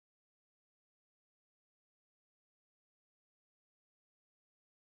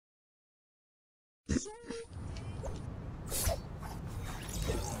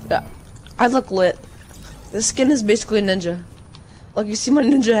Yeah, I look lit. This skin is basically a ninja. Like, you see my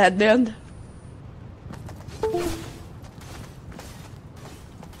ninja headband?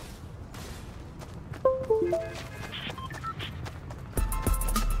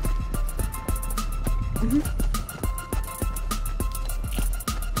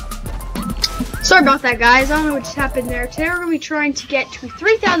 Sorry about that, guys. I don't know what just happened there. Today we're going to be trying to get to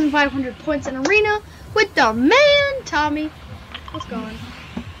 3,500 points in Arena with the man, Tommy. What's going?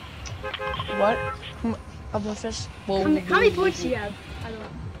 What? I'm a fish. How many points do you have? I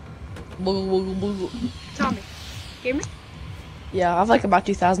don't know. Tommy. Gamer? Yeah, I have like about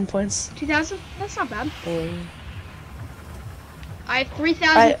 2,000 points. 2,000? That's not bad. I have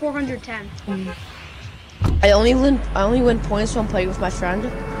 3,410. I only win points when playing with my friend.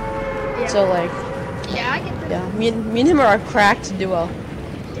 Yeah. So like, Yeah, I get that. yeah, me and him are a cracked duo.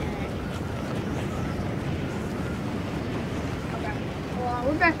 Okay. Well,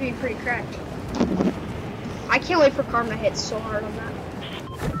 we're about to be pretty cracked. I can't wait for Karma to hit so hard on that.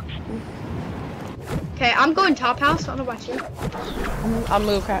 Okay, I'm going top house. I don't know about you. I'm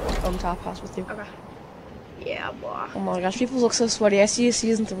gonna crack top house with you. Okay. Yeah, boy. Oh my gosh, people look so sweaty. I see a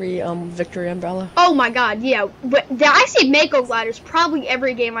season 3 victory umbrella. Oh my god, yeah. But I see Mako gliders. Probably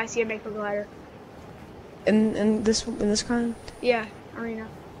every game I see a Mako glider. In this kind? Yeah, Arena.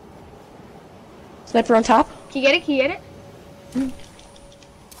 Sniper on top? Can you get it? Can you get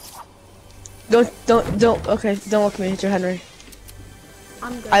it? Don't. Okay, don't look at me. It's your Henry.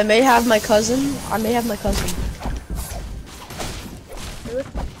 I'm good. I may have my cousin. Really?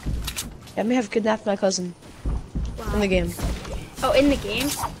 I may have kidnapped my cousin. Wow. In the game. Oh, in the game?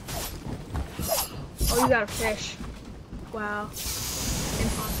 Oh, you got a fish. Wow.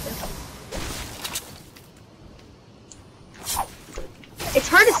 Imposter. It's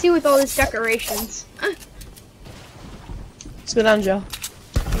hard to see with all these decorations. Spit on Joe.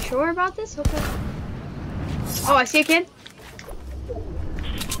 You sure about this? Okay. Oh, I see a kid.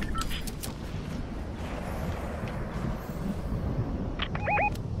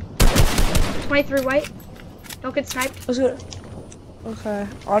 $23 white. Don't get sniped. Let's go. Okay,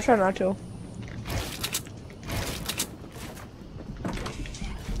 I'll try not to.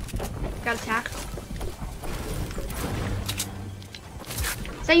 Got attacked.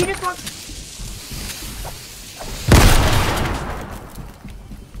 Is that you just walked?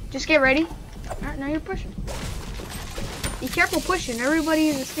 Just get ready. Alright, now you're pushing. Be careful pushing. Everybody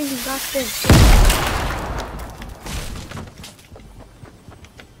is thinking boxed in.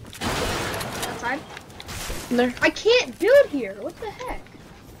 Outside? There. I can't build here. What the heck?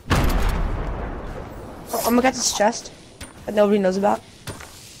 I'm gonna get this chest that nobody knows about.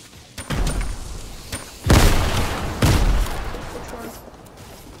 Which one?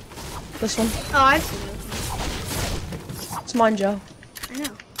 This one. Oh, I've seen it. It's mine, Joe. I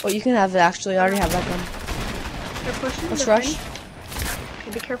know. Well, you can have it actually. I already have that gun. They're pushing. Let's they're rush. fighting.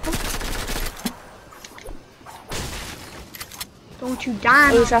 Okay, be careful. Don't you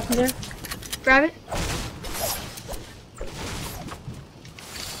die. Oh, there's trap in there. Grab it.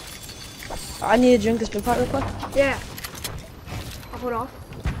 I need to drink this big pot real quick. Yeah. I'll hold off.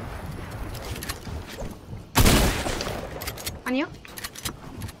 On you?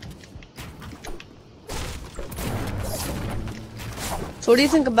 So what do you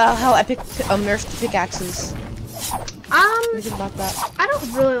think about how epic nerfed the pickaxes? What do you think about that? I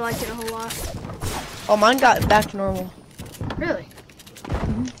don't really like it a whole lot. Oh, mine got back to normal. Really?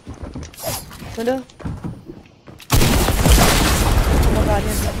 Window? Oh my god,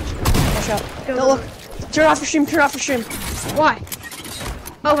 here's watch out. Go, No, go, look. Turn off your stream, turn off your stream. Why?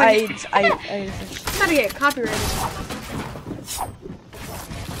 Oh, I wait. fish. I'm gotta get copyrighted.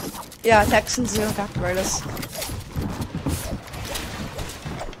 Yeah, Texans are gonna copyright us.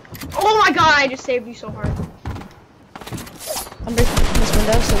 Oh my god, I just saved you so hard. I'm breaking this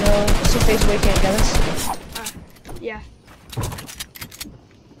window so FaceAway can't get us. Yeah.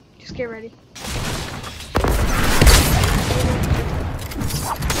 Just get ready.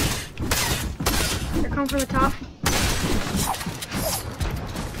 They're coming from the top.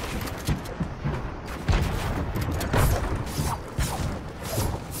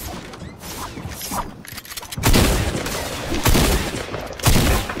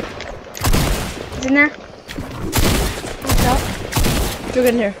 He's in there. Watch out. You're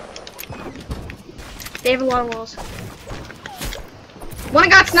good in here. They have a lot of walls. One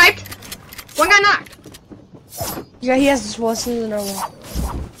got sniped. One got knocked. Yeah, he has this wall. This is another wall.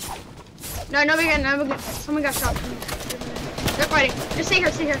 No, nobody got. Someone got shot. They're fighting. Just stay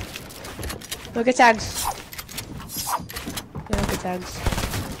here. Stay here. Look at tags. Yeah, look at tags.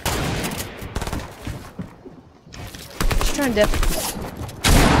 trying to dip.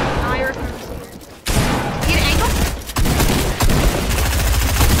 I recommend this here. Get an angle?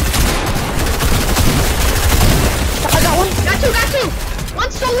 I got one. Got two!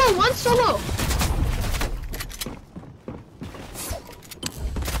 One solo!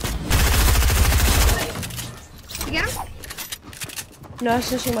 You get him? No, it's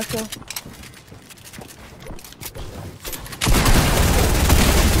just my kill.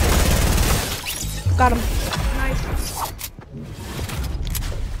 Got him. Nice.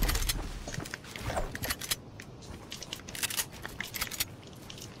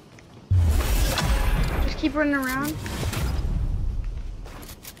 Just keep running around.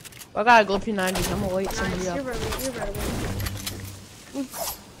 I got a glow P90. I'm gonna wait somebody Nice. up. You're right.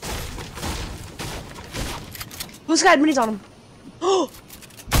 Who's got minis on him? Oh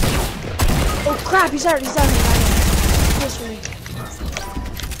crap! He's out. Yes, for me.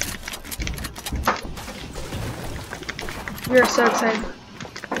 We're so excited.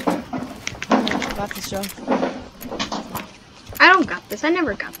 Got this, Joe. I don't got this. I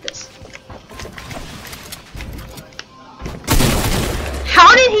never got this.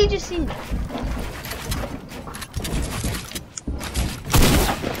 How did he just see me?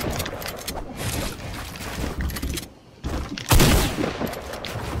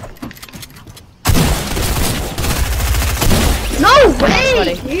 No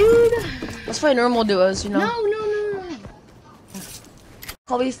way, dude! Let's play normal duos, you know? No.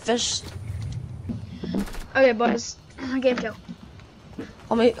 Call me Fish. Okay, boys. Game kill.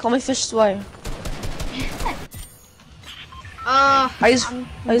 Call me Fish Sway. I use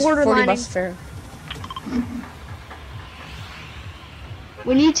 40 bucks fair.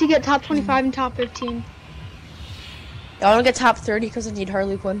 We need to get top 25 and top 15. I want to get top 30 because I need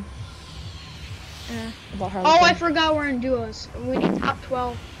Harley Quinn. About Harley Quinn. I forgot we're in duos. We need top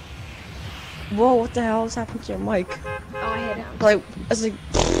 12. Whoa, what the hell is happening to your mic? Oh, I hit him. Like, it's like.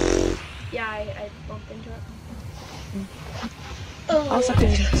 Yeah, I bumped into it. Oh, so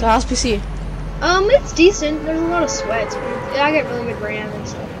how's PC? It's decent. There's a lot of sweats. I get really good RAM and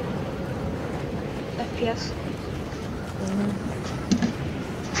stuff. FPS.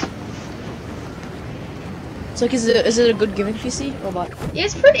 So, like, is it a good gaming PC or what? Yeah,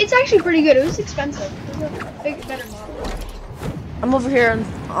 it's actually pretty good. It was expensive. It was a better model. I'm over here on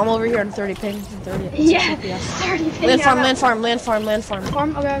 30 ping. 30. Yeah, FPS. 30 ping. Land farm.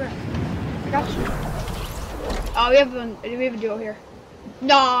 Farm? Okay. I got you. Oh, we have a duo here.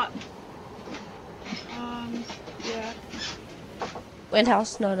 Nah. Yeah. Land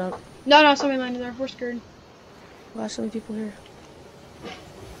house? No. No, somebody landed there. We're scared. Wow, so many people here.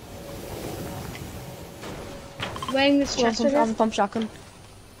 Landing this chest over. I'm pump shotgun.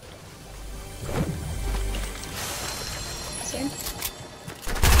 Same.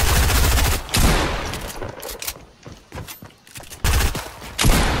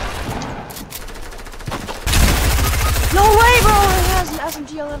 No way, bro! It has an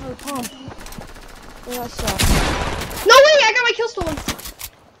SMG level pump. Oh, that sucks. No way! I got my kill stolen.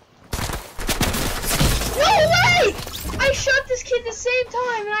 No way! I shot this kid the same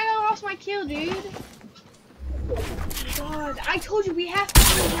time and I lost my kill, dude. God, I told you we have to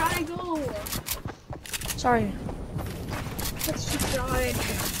see how I go. Sorry. That's too chaotic.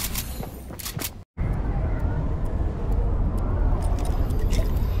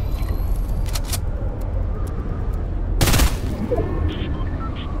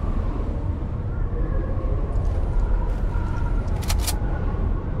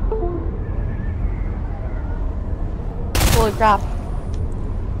 Holy crap.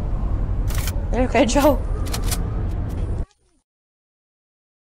 Okay, Joe.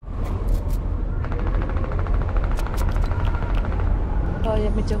 Oh yeah,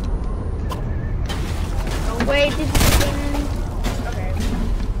 me too. Oh wait, did you win? Okay.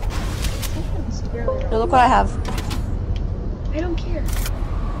 Hey, look what I have. I don't care.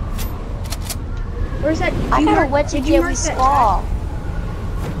 Where's that? I got a wedge did you mark that skull. tag?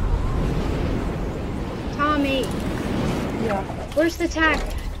 Tommy, Yeah. where's the tag?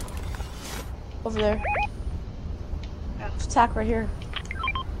 Over there. There's a tack right here.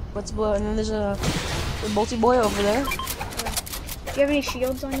 What's blue? And then there's a bolty boy over there. Do you have any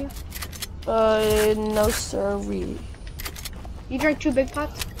shields on you? No sirree. You drank 2 big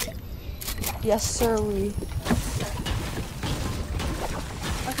pots? Yes sirree.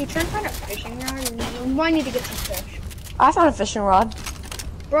 Okay, try and find a fishing rod. We might need to get some fish. I found a fishing rod.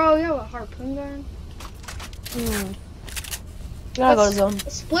 Bro, you have a harpoon gun? You gotta go to zone.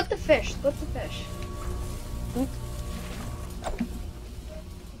 Split the fish.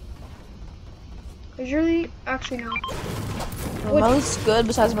 Cause really, actually no. Most good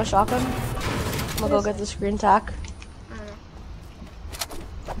besides my shotgun. I'm gonna go get the screen tack. I don't know.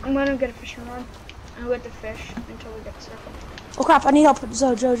 I'm gonna get a fishing rod. I'll get the fish until we get the circle. Oh crap, I need help.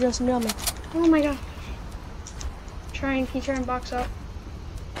 Joe, somebody help me. Oh my god. Can you try and box up?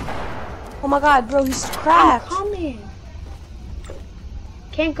 Oh my god, bro, he's I'm cracked. coming.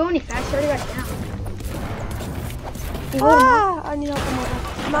 Can't go any faster, I already got down. Ah, I need help. Oh my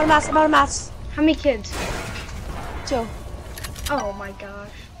god. I'm out of mats. How many kids? 2. Oh my gosh.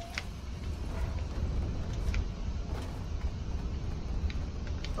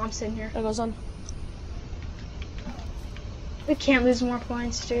 I'm sitting here. There goes on. We can't lose more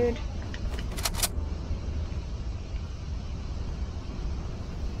points, dude.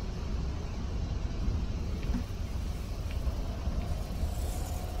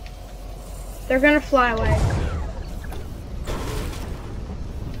 They're gonna fly away.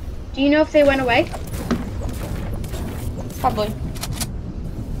 Do you know if they went away? Probably.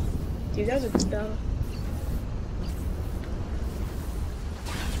 Dude, that was a good battle.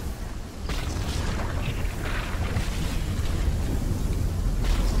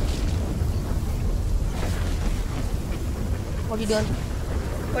 What are you doing?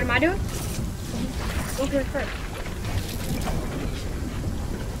 What am I doing? Go for it first.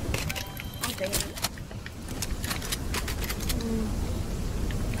 I'm taking it.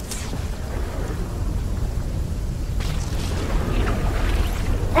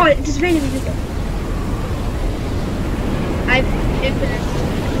 Oh, it just randomly did that. I've infinite.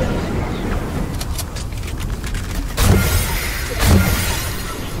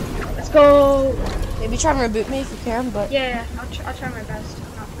 Let's go. Maybe try and reboot me if you can, but Yeah, I'll try my best.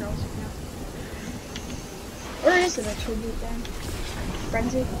 I'm not girls. No. Where is it actually, boot then?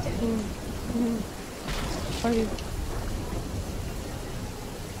 Frenzy? Are you?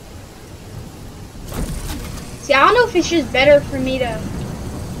 See, I don't know if it's just better for me to.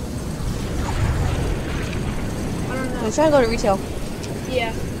 I don't know. I'm trying to go to retail.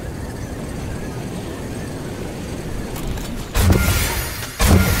 Yeah.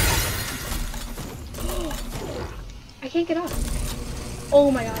 I can't get up. Oh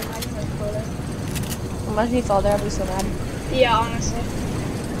my god, I can go there. Imagine if you fall there, I'd be so mad. Yeah, honestly.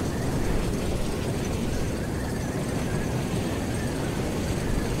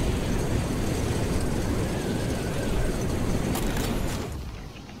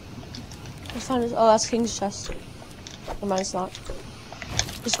 Let's find this. Oh, that's King's chest. Or mine, it's not.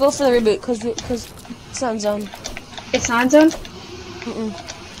 Just go for the reboot, cause it's not in zone. It's not zone?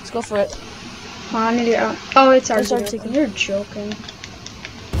 Let's go for it. I need to get out. Oh, it's our Start zone. taking- You're joking.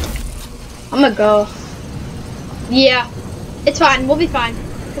 I'm gonna go. Yeah, it's fine. We'll be fine.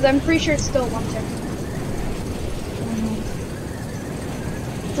 Because I'm pretty sure it's still 1 tick.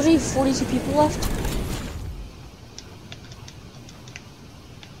 42 people left.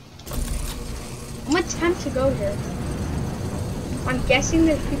 I'm gonna attempt to go here. I'm guessing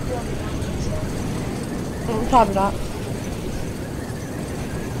there's people on the mountain, so. Probably not.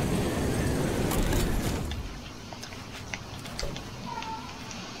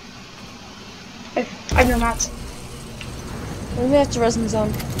 I have no mats. We may have to res in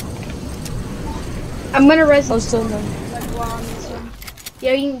zone. I'm gonna res Oh, still in zone. like while I'm in this one.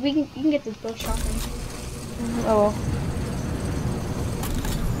 Yeah, you can get this both shotgun. Oh well.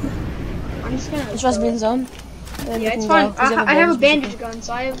 I'm just gonna. Let's res me in zone. Yeah, it's fine. I have a bandage gun,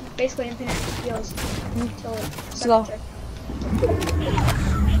 so I have basically infinite heals until Let's go. check.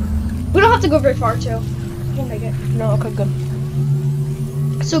 We don't have to go very far, too. We'll make it. No, okay, good.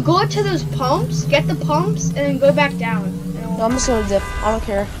 So go up to those pumps, get the pumps, and then go back down. No, I'm just gonna dip. I don't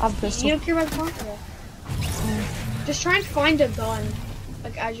care. I have a pistol. You don't care about the pump? Okay. Just try and find a gun,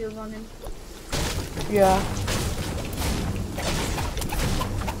 like as you're running. Yeah.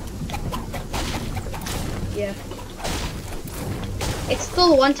 Yeah. It's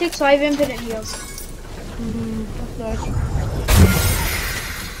still 1 tick, so I have infinite heals. Nice.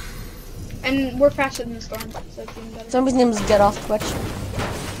 And we're faster than the storm, so it's even better. Somebody's name is Get Off Twitch.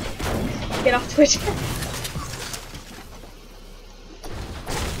 Get off Twitch.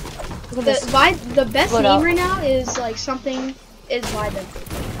 Look at this. The best What name up? right now is like something is Vibin.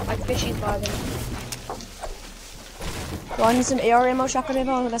 Like Fishy's Vibin. Well, I need some AR ammo, shotgun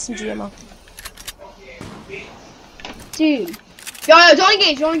ammo, and SMG ammo. Dude. Yo, don't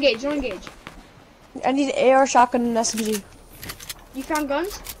engage, don't engage, don't engage. I need AR, shotgun, and SMG. You found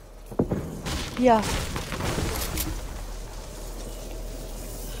guns? Yeah.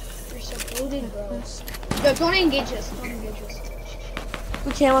 You're so loaded, bro. Yo, don't engage us, don't engage us.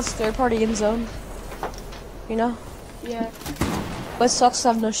 We can't let third party in zone. You know? Yeah. But it sucks to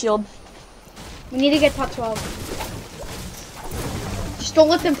have no shield. We need to get top 12. Just don't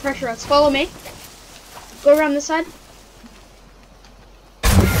let them pressure us. Follow me. Go around this side.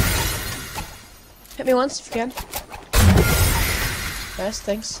 Hit me once if you can. Nice,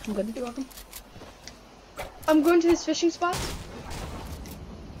 thanks. I'm good. You're welcome. I'm going to this fishing spot.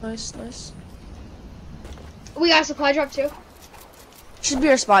 Nice, nice. We got a supply drop too. Should be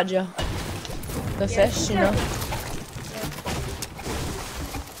our spot, Joe. The fish, you know.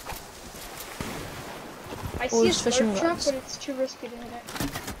 I see a there's fishing slurp truck, rods. but it's too risky to hit it.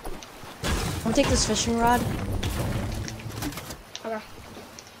 I'm gonna take this fishing rod Okay.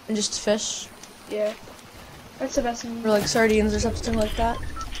 and just fish. Yeah. That's the best thing. Or like sardines or something like that.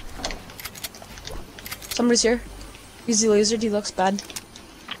 Somebody's here. Easy lasered, he looks bad.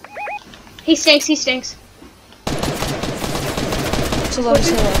 He stinks, he stinks. So low,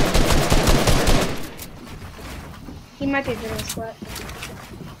 so low. He might be a bit of a sweat.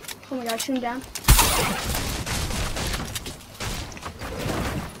 Oh my god, shoot him down.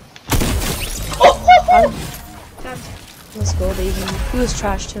 Um, Got him. Let's go, baby. He was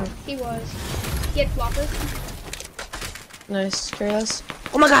trash too. He was. He had floppers. Nice, careless.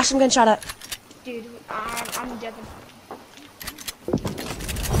 Oh my gosh, I'm getting shot at. Dude, I'm dead.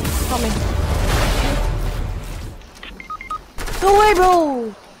 Help me. No way,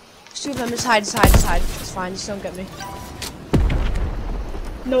 bro! There's two of them. Just hide, just hide, just hide. It's fine, just don't get me.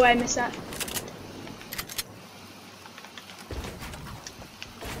 No way I missed that.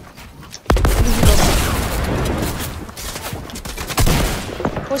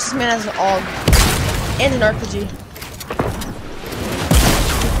 Of course, this man has an AUG and an RPG.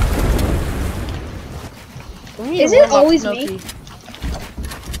 We need Is a it warlock always with me? no key.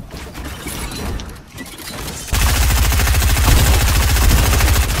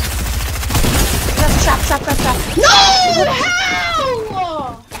 Trap, trap, trap, trap. No!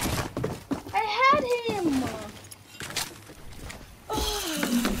 How? I had him.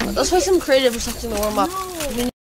 Let's play some creative or something to warm up. No. I mean,